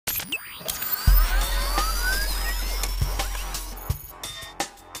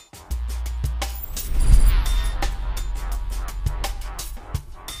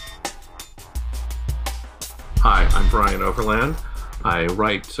Brian Overland. I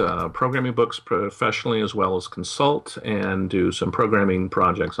write programming books professionally as well as consult and do some programming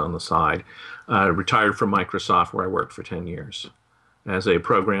projects on the side. Retired from Microsoft, where I worked for 10 years as a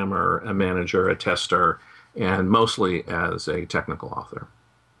programmer, a manager, a tester, and mostly as a technical author.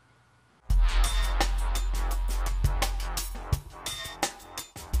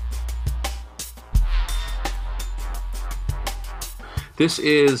 This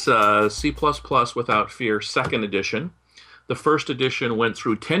is C++ Without Fear, second edition. The first edition went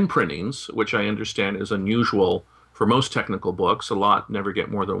through 10 printings, which I understand is unusual for most technical books. A lot never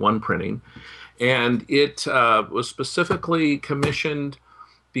get more than one printing. And it was specifically commissioned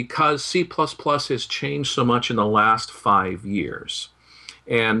because C++ has changed so much in the last 5 years.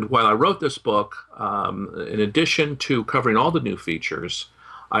 And while I wrote this book, in addition to covering all the new features,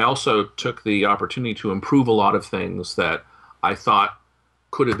 I also took the opportunity to improve a lot of things that I thought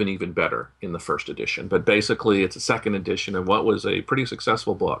could have been even better in the first edition. But basically, it's a second edition of what was a pretty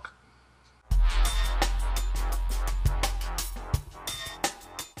successful book.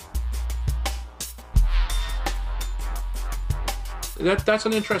 That's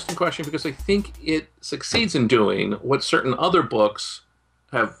an interesting question, because I think it succeeds in doing what certain other books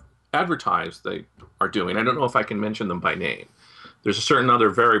have advertised they are doing. I don't know if I can mention them by name. There's a certain other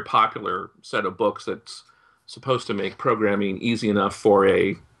very popular set of books that's supposed to make programming easy enough for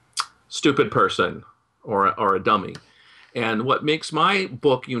a stupid person or a dummy. And what makes my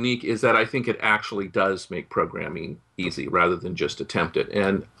book unique is that I think it actually does make programming easy rather than just attempt it,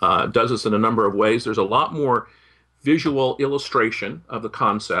 and does this in a number of ways. There's a lot more visual illustration of the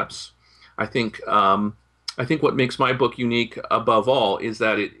concepts. I think what makes my book unique above all is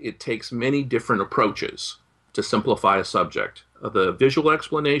that it takes many different approaches to simplify a subject. The visual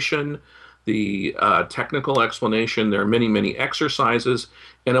explanation, the technical explanation, there are many, many exercises,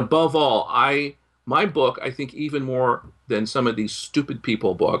 and above all, my book, I think even more than some of these stupid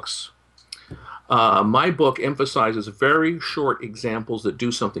people books, my book emphasizes very short examples that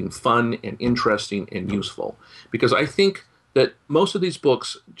do something fun and interesting and useful. Because I think that most of these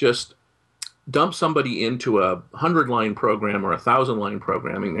books just dump somebody into a 100-line program or a 1,000-line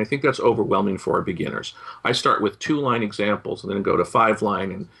programming. I think that's overwhelming for beginners. I start with 2-line examples and then go to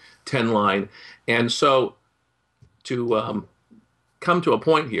 5-line and 10-line. And so to come to a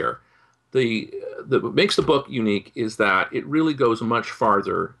point here, what makes the book unique is that it really goes much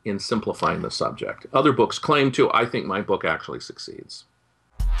farther in simplifying the subject. Other books claim to. I think my book actually succeeds.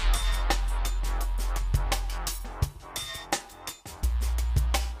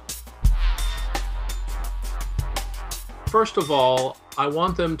 First of all, I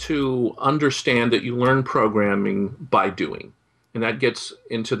want them to understand that you learn programming by doing. And that gets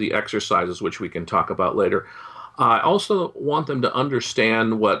into the exercises, which we can talk about later. I also want them to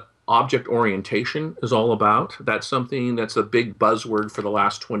understand what object orientation is all about. That's something that's a big buzzword for the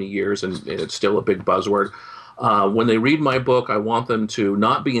last 20 years, and it's still a big buzzword. When they read my book, I want them to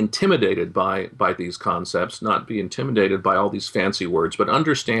not be intimidated by these concepts, not be intimidated by all these fancy words, but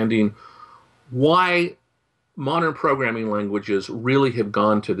understanding why modern programming languages really have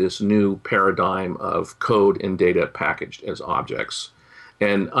gone to this new paradigm of code and data packaged as objects,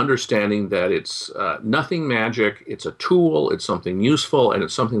 and understanding that it's nothing magic, it's a tool, it's something useful, and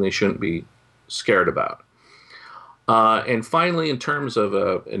it's something they shouldn't be scared about. And finally, in terms of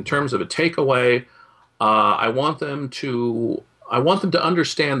a takeaway, I want them to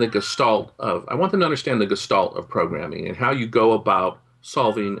understand the gestalt of programming and how you go about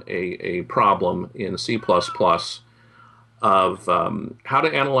solving a problem in C++, of how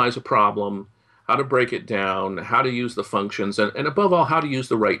to analyze a problem, how to break it down, how to use the functions, and above all, how to use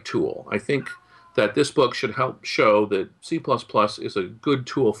the right tool. I think that this book should help show that C++ is a good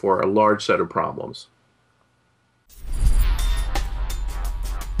tool for a large set of problems.